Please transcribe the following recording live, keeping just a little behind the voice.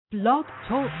Blog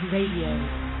Talk Radio.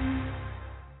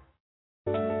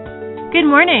 Good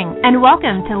morning, and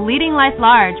welcome to Leading Life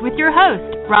Large with your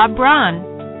host, Robb.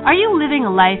 Are you living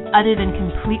a life uttered and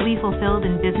completely fulfilled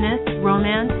in business,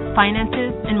 romance,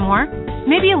 finances, and more?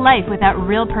 Maybe a life without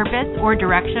real purpose or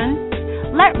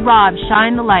direction? Let Robb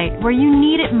shine the light where you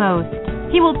need it most.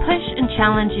 He will push and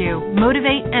challenge you,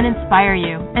 motivate and inspire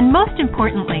you, and most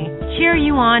importantly, cheer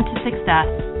you on to success.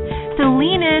 So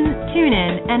lean in, tune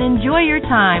in, and enjoy your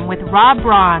time with Robb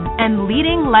and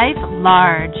Leading Life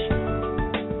Large.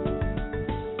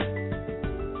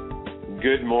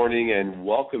 Good morning and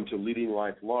welcome to Leading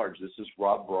Life Large. This is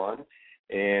Robb,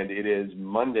 and it is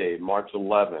Monday, March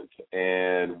 11th,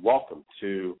 and welcome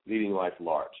to Leading Life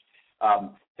Large.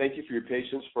 Thank you for your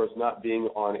patience for us not being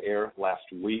on air last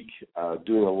week,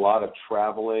 doing a lot of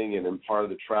traveling, and in part of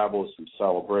the travel was some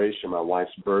celebration, my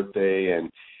wife's birthday,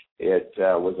 and it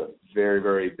was a very,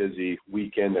 very busy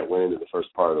weekend that went into the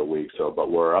first part of the week. But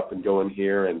we're up and going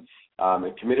here and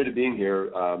committed to being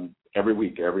here every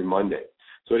week, every Monday.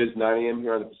 So it is 9 a.m.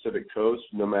 here on the Pacific Coast.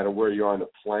 No matter where you are on the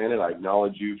planet, I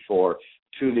acknowledge you for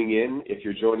tuning in. If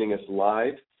you're joining us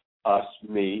live,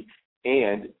 me,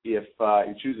 and if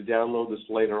you choose to download this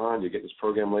later on, you get this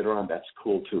program later on, that's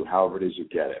cool too, however it is you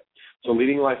get it. So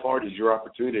Leading Life Large is your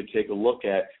opportunity to take a look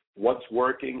at what's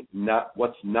working,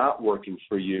 what's not working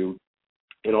for you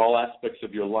in all aspects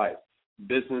of your life,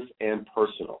 business and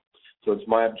personal. So it's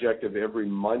my objective every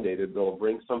Monday to be able to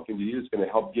bring something to you that's going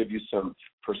to help give you some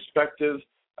perspective,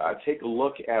 take a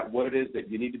look at what it is that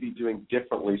you need to be doing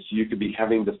differently so you can be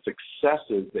having the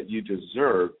successes that you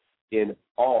deserve in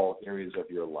all areas of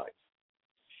your life.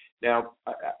 Now,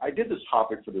 I did this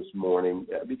topic for this morning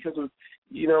because of,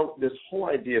 this whole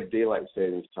idea of daylight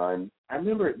savings time. I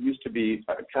remember it used to be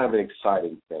kind of an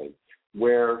exciting thing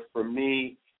where, for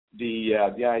me, the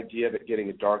idea of it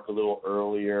getting dark a little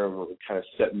earlier and kind of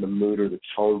setting the mood or the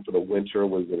tone for the winter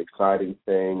was an exciting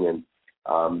thing. And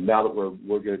now that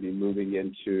we're going to be moving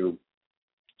into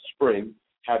spring,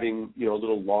 having a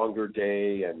little longer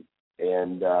day and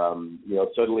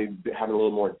suddenly having a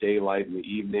little more daylight in the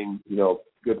evening,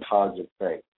 good positive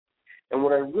thing. And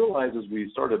what I realized as we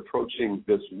started approaching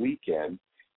this weekend,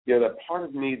 that part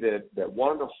of me that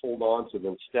wanted to hold on to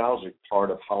the nostalgic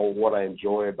part of what I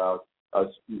enjoy about us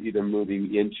either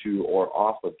moving into or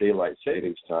off of daylight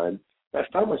savings time, I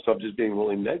found myself just being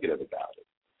really negative about it.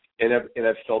 And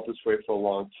I've felt this way for a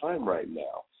long time right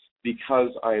now because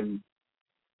I'm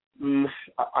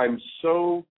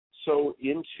so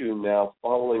into now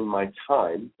following my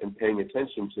time and paying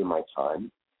attention to my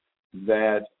time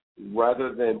that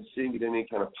rather than seeing it in any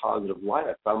kind of positive light,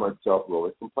 I found myself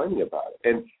really complaining about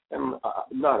it. And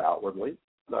not outwardly,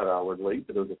 but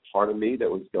there was a part of me that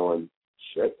was going,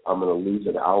 shit, I'm going to lose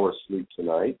an hour's sleep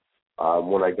tonight.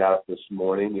 When I got up this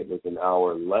morning, it was an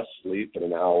hour less sleep and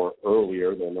an hour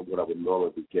earlier than what I would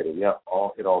normally be getting up,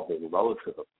 it all being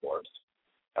relative, of course.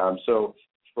 So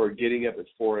for getting up at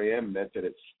 4 a.m. meant that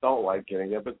it felt like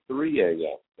getting up at 3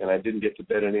 a.m., and I didn't get to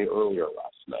bed any earlier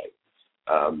last night.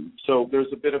 So there's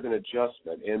a bit of an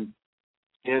adjustment.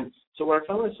 And so what I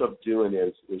found myself doing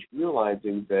is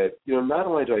realizing that, not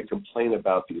only do I complain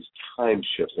about these time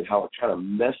shifts and how it kind of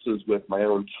messes with my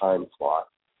own time clock,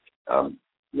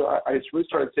 I just really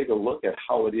started to take a look at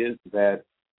how it is that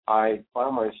I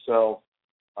find myself,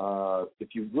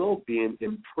 if you will, being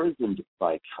imprisoned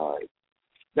by time.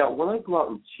 Now, when I go out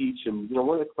and teach, and,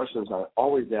 one of the questions I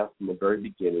always ask in the very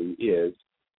beginning is,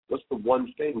 what's the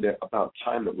one thing about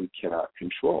time that we cannot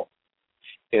control?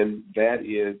 And that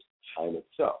is time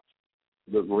itself.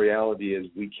 The reality is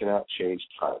we cannot change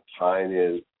time. Time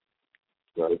is,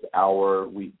 it's hour,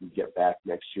 we get back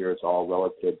next year, it's all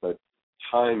relative, but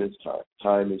time is time.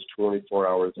 Time is 24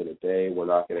 hours in a day. We're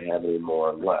not going to have any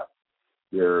more or less.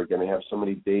 We're going to have so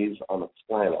many days on the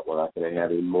planet. We're not going to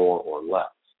have any more or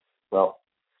less. Well,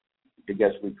 I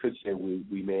guess we could say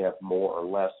we may have more or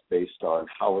less based on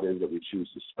how it is that we choose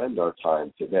to spend our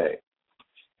time today.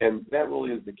 And that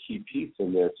really is the key piece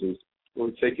in this is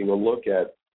really taking a look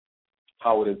at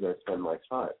how it is that I spend my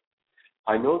time.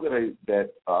 I know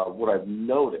that what I've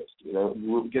noticed,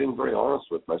 getting very honest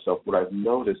with myself, what I've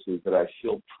noticed is that I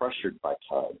feel pressured by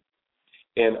time.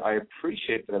 And I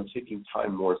appreciate that I'm taking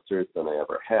time more serious than I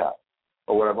ever have.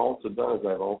 But what I've also done is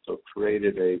I've also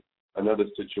created another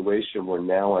situation where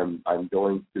now I'm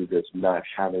going through this not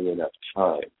having enough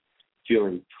time,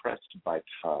 feeling pressed by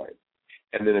time.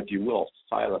 And then, if you will,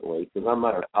 silently, because I'm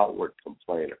not an outward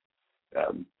complainer.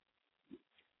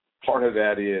 Part of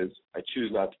that is I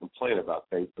choose not to complain about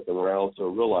things, but then I also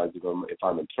realize if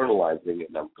I'm internalizing it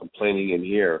and I'm complaining in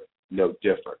here, no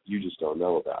different. You just don't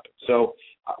know about it. So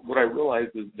what I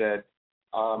realized is that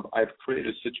I've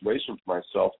created a situation for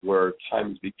myself where time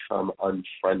has become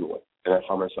unfriendly, and I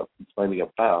find myself complaining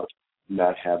about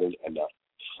not having enough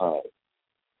time,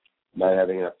 not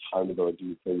having enough time to go and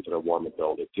do things that I want to be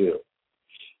able to do.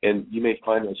 And you may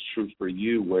find that's true for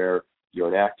you, where you're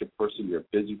an active person, you're a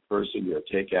busy person, you're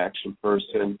a take-action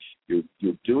person,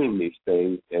 you're doing these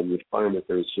things, and you find that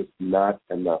there's just not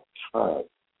enough time.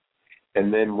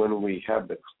 And then when we have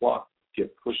the clock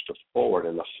get pushed forward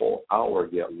and the whole hour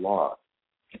get lost,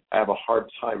 I have a hard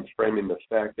time framing the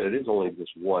fact that it is only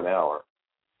just 1 hour,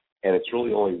 and it's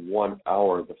really only 1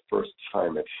 hour the first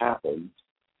time it happens.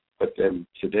 But then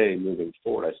today, moving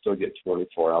forward, I still get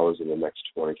 24 hours in the next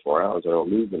 24 hours. I don't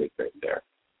lose anything there.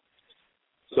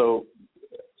 So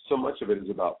much of it is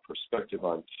about perspective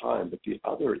on time, but the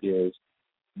other is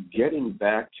getting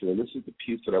back to, and this is the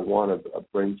piece that I want to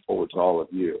bring forward to all of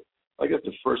you. I guess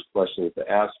the first question is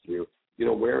to ask you,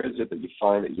 where is it that you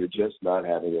find that you're just not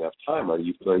having enough time? Are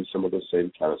you feeling some of those same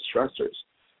kind of stressors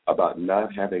about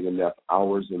not having enough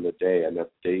hours in the day, enough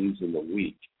days in the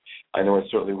week? I know I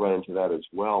certainly run into that as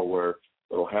well, where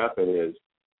what will happen is,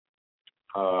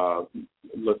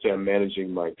 let's say I'm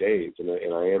managing my days and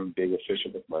I am being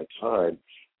efficient with my time.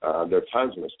 There are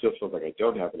times when I still feel like I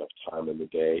don't have enough time in the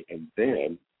day, and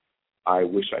then I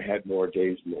wish I had more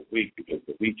days in the week because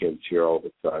the weekend's here all of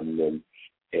a sudden,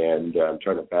 and I'm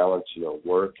trying to balance,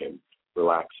 work and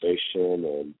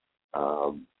relaxation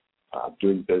and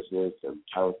doing business and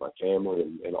time with my family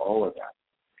and all of that.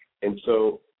 And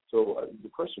so the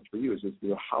question for you is,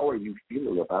 how are you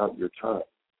feeling about your time?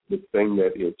 The thing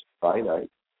that is finite,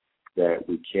 that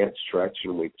we can't stretch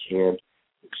and we can't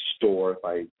store.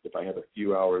 If I have a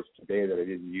few hours today that I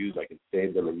didn't use, I can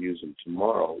save them and use them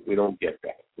tomorrow. We don't get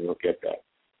that.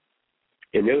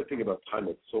 And the other thing about time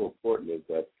that's so important is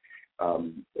that,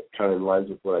 kind of in lines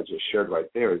with what I just shared right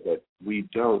there, is that we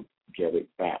don't get it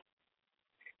back.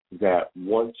 That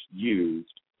once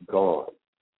used, gone.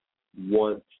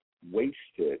 Once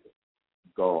wasted,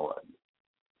 gone.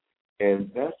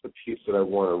 And that's the piece that I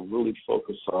want to really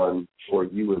focus on for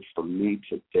you and for me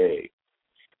today,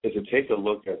 is to take a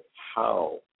look at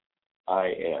how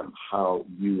I am, how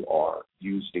you are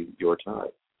using your time.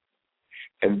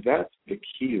 And that's the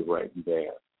key right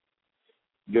there.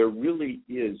 There really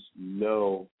is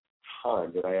no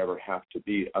time that I ever have to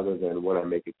be other than when I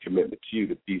make a commitment to you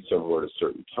to be somewhere at a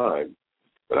certain time.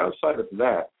 But outside of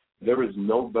that, there is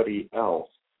nobody else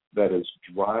that is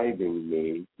driving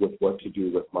me with what to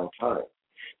do with my time.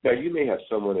 Now, you may have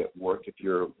someone at work, if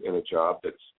you're in a job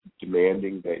that's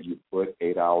demanding that you put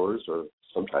 8 hours or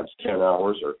sometimes 10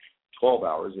 hours or 12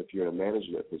 hours if you're in a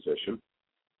management position.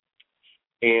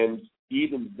 And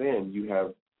even then, you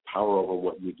have power over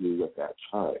what you do with that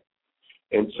time.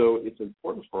 And so it's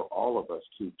important for all of us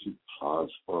to pause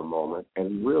for a moment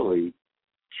and really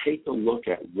take a look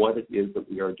at what it is that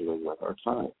we are doing with our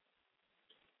time.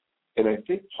 And I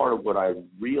think part of what I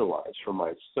realized for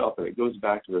myself, and it goes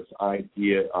back to this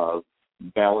idea of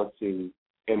balancing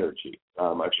energy.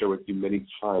 I've shared with you many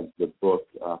times the book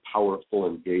Powerful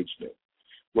Engagement,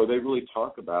 where they really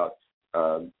talk about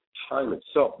time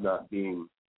itself not being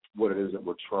what it is that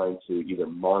we're trying to either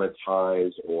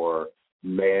monetize or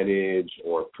manage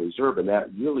or preserve, and that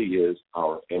really is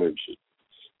our energy.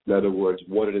 In other words,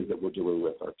 what it is that we're doing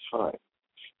with our time.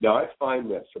 Now, I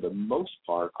find that for the most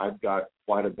part, I've got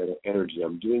quite a bit of energy.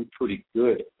 I'm doing pretty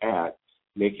good at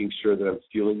making sure that I'm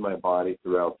fueling my body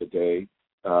throughout the day,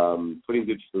 putting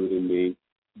good food in me,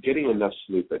 getting enough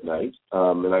sleep at night.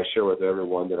 And I share with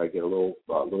everyone that I get a little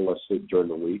less sleep during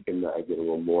the week, and I get a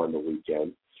little more on the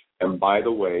weekend. And by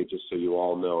the way, just so you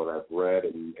all know, and I've read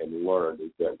and learned,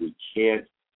 is that we can't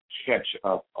catch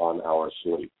up on our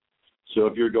sleep. So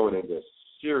if you're going into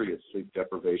serious sleep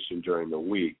deprivation during the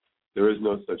week, there is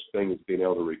no such thing as being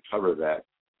able to recover that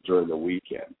during the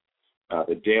weekend.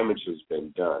 The damage has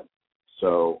been done.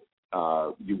 So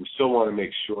you still want to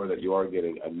make sure that you are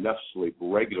getting enough sleep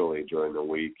regularly during the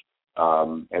week,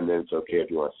 and then it's okay if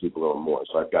you want to sleep a little more.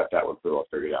 So I've got that one pretty well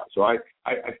figured out. So I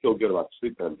feel good about the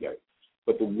sleep that I'm getting.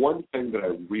 But the one thing that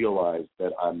I realized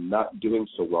that I'm not doing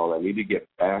so well and I need to get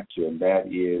back to, and that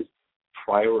is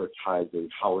prioritizing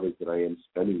how it is that I am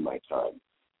spending my time.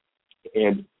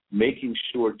 And making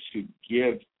sure to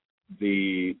give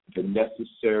the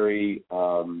necessary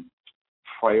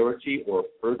priority or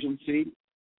urgency,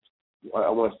 I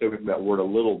want to stay with that word a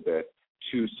little bit,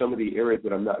 to some of the areas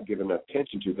that I'm not giving enough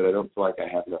attention to that I don't feel like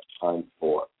I have enough time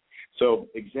for. So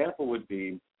example would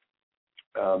be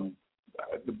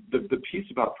the piece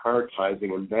about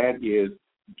prioritizing, and that is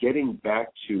getting back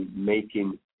to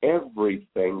making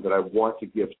everything that I want to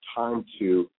give time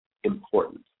to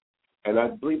important. And I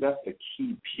believe that's the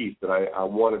key piece that I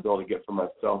want to be able to get for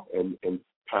myself and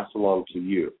pass along to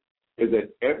you, is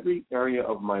that every area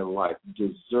of my life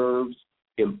deserves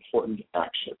important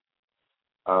action.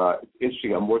 It's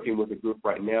interesting. I'm working with a group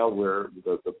right now where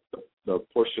the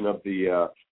portion of the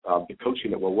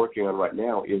coaching that we're working on right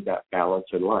now is that balance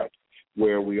in life,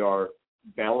 where we are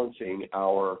balancing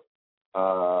our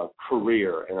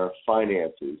career and our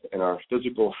finances and our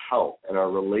physical health and our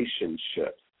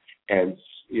relationships and,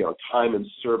 time and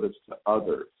service to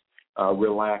others,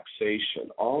 relaxation,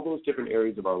 all those different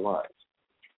areas of our lives.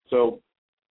 So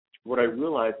what I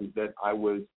realized is that I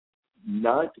was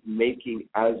not making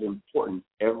as important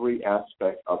every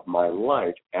aspect of my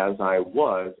life as I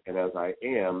was and as I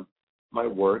am my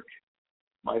work,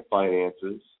 my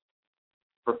finances,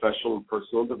 professional and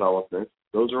personal development.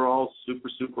 Those are all super,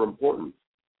 super important,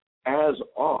 as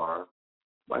are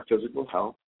my physical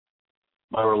health,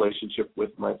 my relationship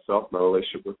with myself, my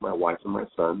relationship with my wife and my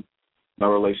son, my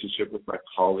relationship with my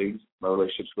colleagues, my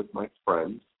relationships with my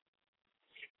friends,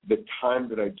 the time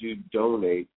that I do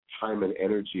donate time and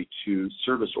energy to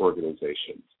service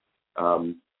organizations.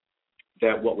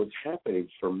 That what was happening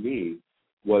for me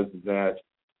was that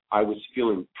I was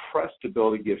feeling pressed to be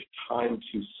able to give time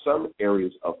to some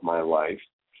areas of my life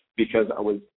because I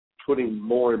was putting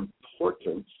more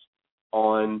importance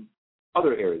on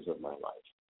other areas of my life.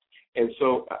 And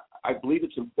so I believe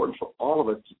it's important for all of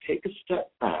us to take a step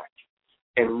back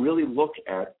and really look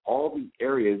at all the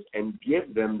areas and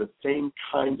give them the same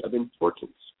kind of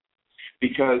importance.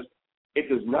 Because it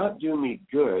does not do me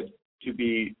good to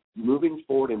be moving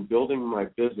forward and building my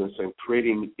business and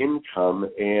creating income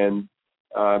and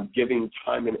giving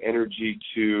time and energy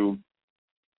to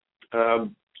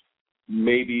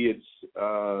maybe it's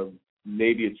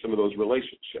some of those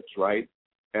relationships, right?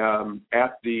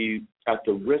 At the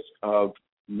risk of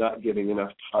not giving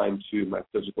enough time to my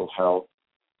physical health,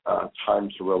 time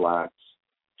to relax,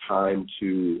 time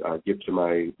to give to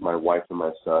my wife and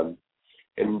my son.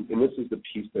 And this is the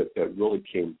piece that really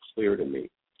came clear to me.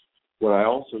 When I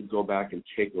also go back and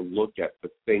take a look at the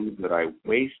things that I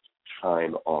waste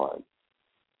time on,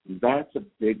 that's a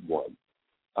big one.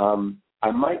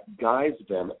 I might guise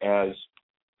them as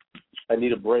I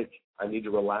need a break, I need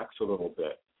to relax a little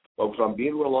bit. But if I'm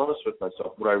being real honest with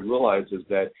myself, what I realized is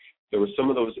that there were some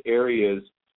of those areas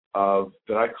of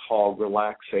that I call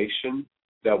relaxation,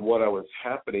 that what I was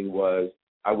happening was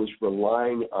I was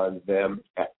relying on them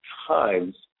at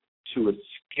times to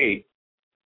escape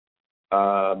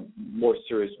more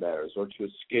serious matters or to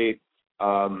escape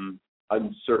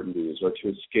uncertainties or to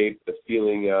escape the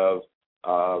feeling of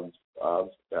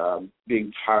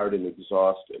being tired and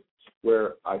exhausted.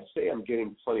 Where I say I'm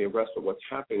getting plenty of rest, but what's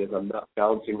happening is I'm not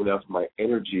balancing enough of my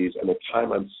energies and the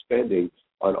time I'm spending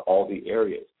on all the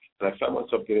areas. And I found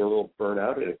myself getting a little burnt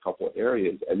out in a couple of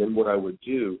areas. And then what I would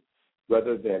do,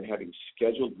 rather than having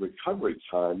scheduled recovery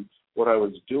time, what I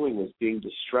was doing was being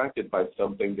distracted by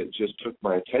something that just took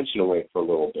my attention away for a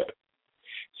little bit.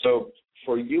 So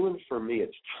for you and for me,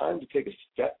 it's time to take a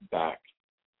step back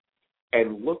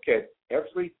and look at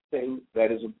everything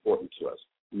that is important to us.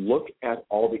 Look at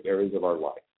all the areas of our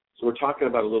life. So we're talking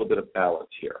about a little bit of balance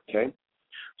here, okay?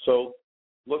 So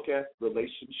look at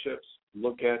relationships,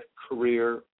 look at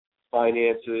career,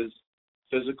 finances,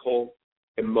 physical,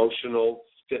 emotional,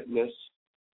 fitness,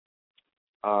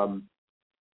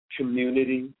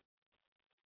 community,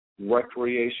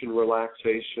 recreation,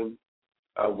 relaxation,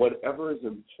 whatever is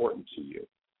important to you.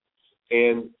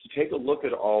 And to take a look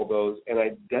at all those and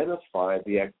identify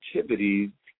the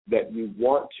activities that you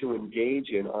want to engage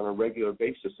in on a regular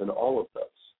basis in all of those.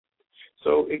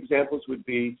 So examples would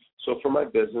be, so for my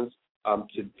business,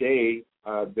 today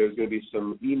there's going to be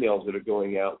some emails that are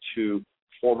going out to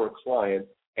former clients,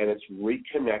 and it's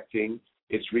reconnecting,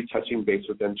 it's retouching base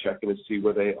with them, checking to see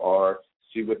where they are,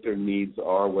 see what their needs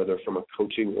are, whether from a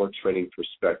coaching or training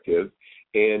perspective.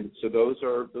 And so those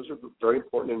are very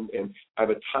important, and I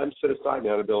have a time set aside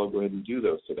now to be able to go ahead and do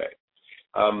those today.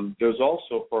 There's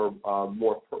also, for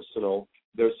more personal,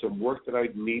 there's some work that I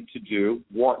need to do,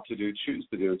 want to do, choose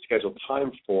to do, and schedule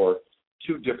time for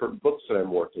 2 different books that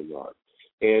I'm working on.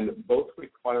 And both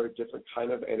require a different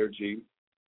kind of energy,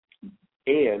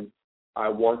 and I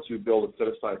want to be able to set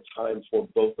aside time for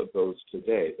both of those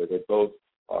today. That they both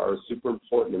are super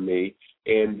important to me,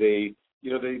 and they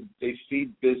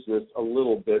feed business a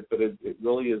little bit, but it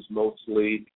really is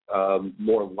mostly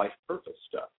more life purpose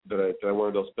stuff that I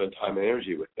want to be able to spend time and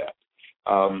energy with that.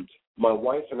 My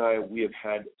wife and I, we have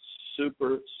had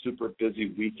super, super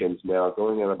busy weekends now,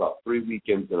 going on about 3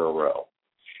 weekends in a row.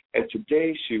 And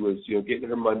today she was, getting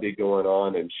her Monday going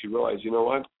on, and she realized, you know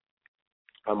what,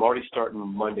 I'm already starting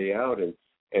Monday out, and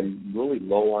and really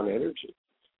low on energy,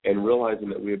 and realizing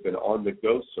that we have been on the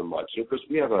go so much. And of course,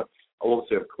 we have I won't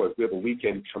say of course, we have a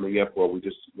weekend coming up where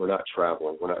we're not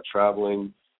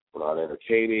traveling. We're not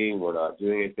entertaining, we're not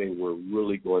doing anything. We're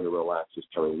really going to relax this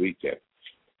coming weekend.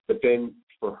 But then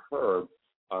for her,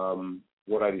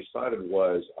 what I decided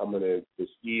was this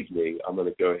evening, I'm going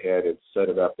to go ahead and set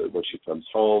it up that when she comes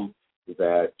home,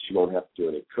 that she won't have to do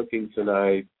any cooking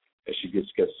tonight, and she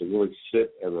just gets to really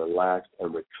sit and relax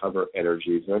and recover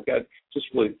energies. And I've got just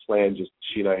really planned, just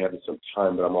she and I having some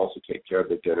time, but I'm also taking care of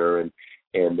the dinner, and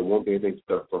there won't be anything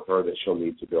stuff for her that she'll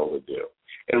need to be able to do.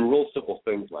 And real simple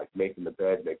things like making the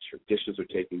bed, make sure dishes are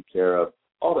taken care of,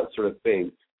 all that sort of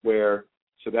thing,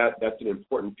 that's an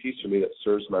important piece for me that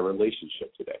serves my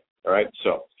relationship today. All right?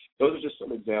 So those are just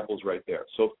some examples right there.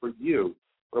 So for you,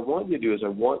 what I want you to do is I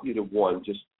want you to,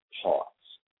 just pause,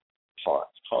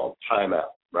 call time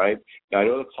out, right? Now, I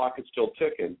know the clock is still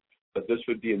ticking, but this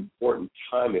would be important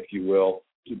time, if you will,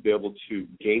 to be able to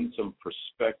gain some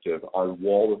perspective on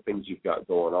all the things you've got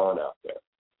going on out there.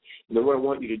 And then what I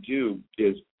want you to do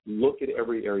is look at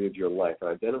every area of your life and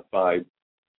identify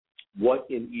what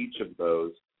in each of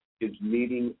those is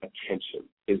needing attention,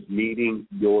 is needing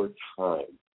your time.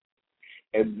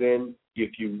 And then,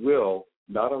 if you will,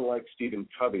 not unlike Stephen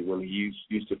Covey when he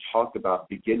used to talk about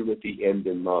begin with the end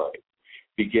in mind.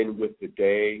 Begin with the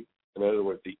day. In other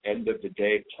words, the end of the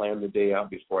day, plan the day out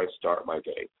before I start my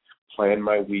day. Plan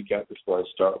my week out before I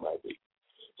start my week.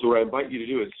 So what I invite you to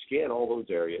do is scan all those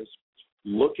areas,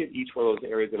 look at each one of those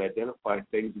areas and identify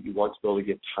things that you want to be able to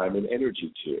get time and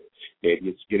energy to. Maybe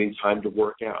it's getting time to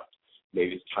work out.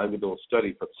 Maybe it's time to go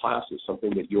study for classes,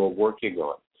 something that you're working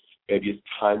on. Maybe it's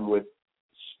time with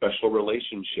special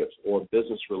relationships or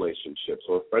business relationships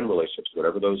or friend relationships,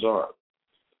 whatever those are.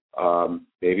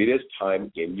 Maybe it is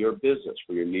time in your business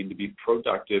where you need to be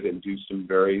productive and do some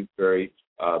very, very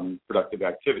productive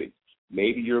activities.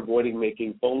 Maybe you're avoiding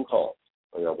making phone calls.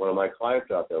 One of my clients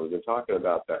out there, we've been talking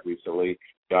about that recently,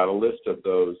 got a list of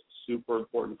those super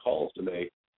important calls to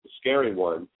make. The scary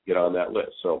ones get on that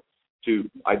list. So to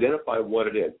identify what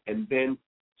it is and then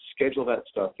schedule that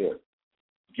stuff in.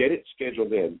 Get it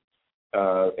scheduled in.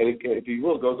 And if you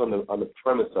will, it goes on the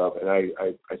premise of, and I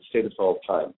say this all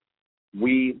the time,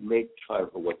 we make time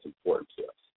for what's important to us.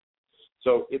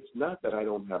 So it's not that I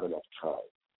don't have enough time.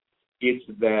 It's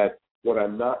that what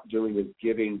I'm not doing is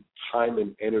giving time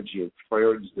and energy and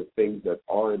priority to the things that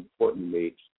are important to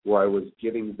me, where I was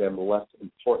giving them less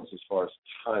importance as far as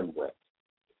time went,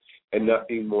 and not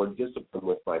being more disciplined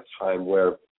with my time,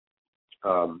 where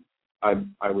I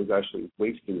was actually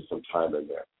wasting some time in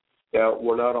there. Now,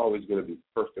 we're not always going to be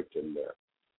perfect in there,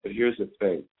 but here's the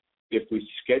thing. If we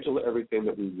schedule everything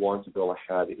that we want to be able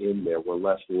to have in there, we're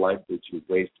less likely to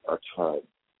waste our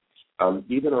time.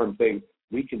 Even on things,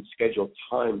 we can schedule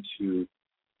time to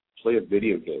play a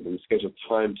video game. We can schedule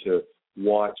time to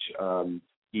watch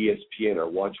ESPN or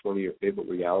watch one of your favorite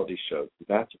reality shows.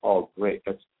 That's all great.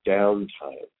 That's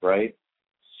downtime, right?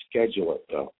 Schedule it,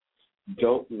 though.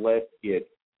 Don't let it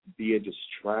be a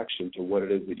distraction to what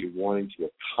it is that you're wanting to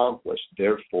accomplish.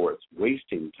 Therefore, it's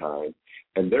wasting time,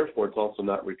 and therefore it's also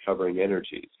not recovering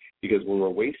energies. Because when we're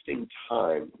wasting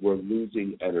time, we're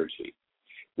losing energy.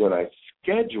 When I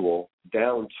schedule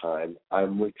downtime,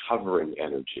 I'm recovering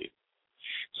energy.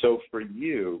 So for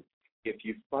you, if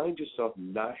you find yourself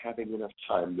not having enough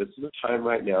time, this is the time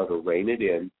right now to rein it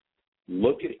in.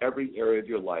 Look at every area of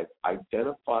your life.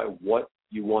 Identify what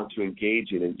you want to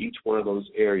engage in each one of those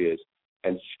areas,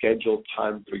 and schedule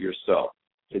time for yourself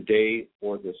today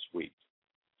or this week,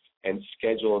 and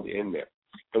schedule it in there.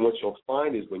 And what you'll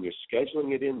find is when you're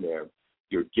scheduling it in there,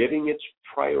 you're giving its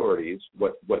priorities,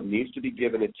 what needs to be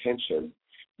given attention,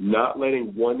 not letting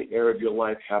one area of your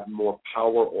life have more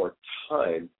power or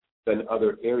time than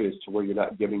other areas to where you're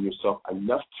not giving yourself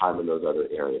enough time in those other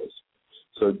areas.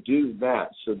 So do that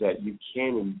so that you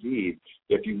can indeed,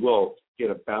 if you will, get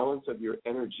a balance of your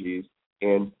energies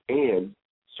and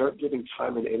start giving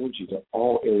time and energy to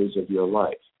all areas of your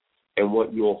life. And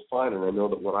what you'll find, and I know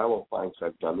that what I will find,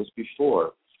 because I've done this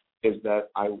before, is that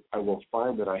I will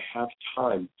find that I have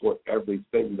time for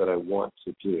everything that I want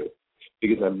to do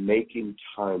because I'm making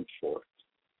time for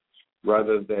it,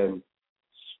 rather than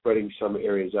spreading some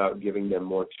areas out, giving them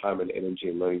more time and energy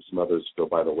and letting some others go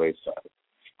by the wayside.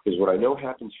 Because what I know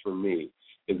happens for me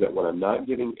is that when I'm not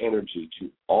giving energy to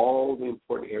all the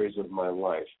important areas of my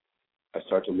life, I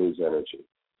start to lose energy.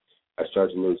 I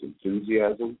start to lose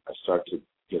enthusiasm. I start to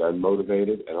get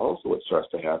unmotivated. And also what starts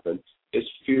to happen is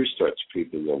fear starts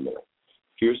creeping in there.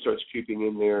 Fear starts creeping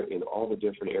in there in all the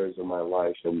different areas of my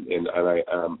life, and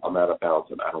I'm out of balance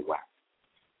and out of whack.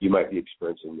 You might be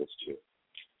experiencing this too.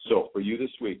 So for you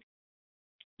this week,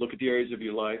 Look at the areas of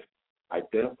your life,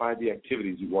 identify the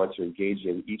activities you want to engage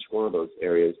in each one of those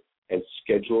areas, and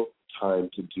schedule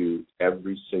time to do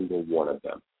every single one of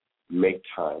them. Make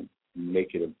time.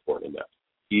 Make it important enough,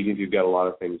 even if you've got a lot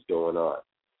of things going on.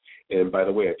 And by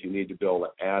the way, if you need to be able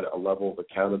to add a level of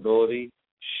accountability,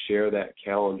 share that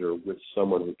calendar with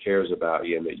someone who cares about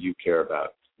you and that you care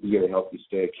about. Who's going to help you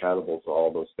stay accountable to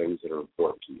all those things that are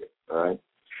important to you, all right?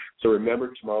 So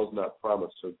remember, tomorrow's not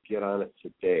promised, so get on it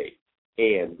today.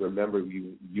 And remember,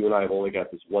 you and I have only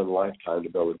got this one lifetime to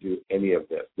be able to do any of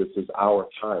this. This is our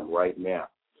time right now.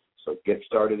 So get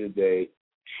started today.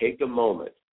 Take a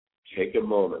moment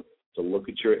to look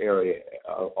at your area,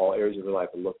 all areas of your life,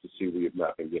 and look to see where you've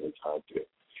not been given time to.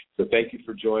 So thank you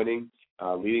for joining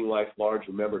Leading Life Large.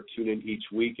 Remember, tune in each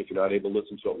week. If you're not able to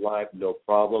listen to it live, no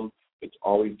problem. It's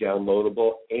always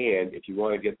downloadable. And if you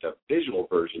want to get the visual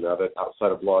version of it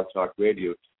outside of Blog Talk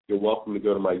Radio, you're welcome to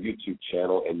go to my YouTube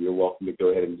channel, and you're welcome to go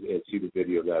ahead and see the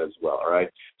video of that as well, all right?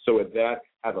 So with that,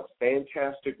 have a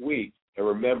fantastic week. And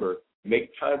remember,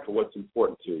 make time for what's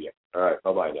important to you. All right,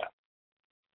 bye-bye now.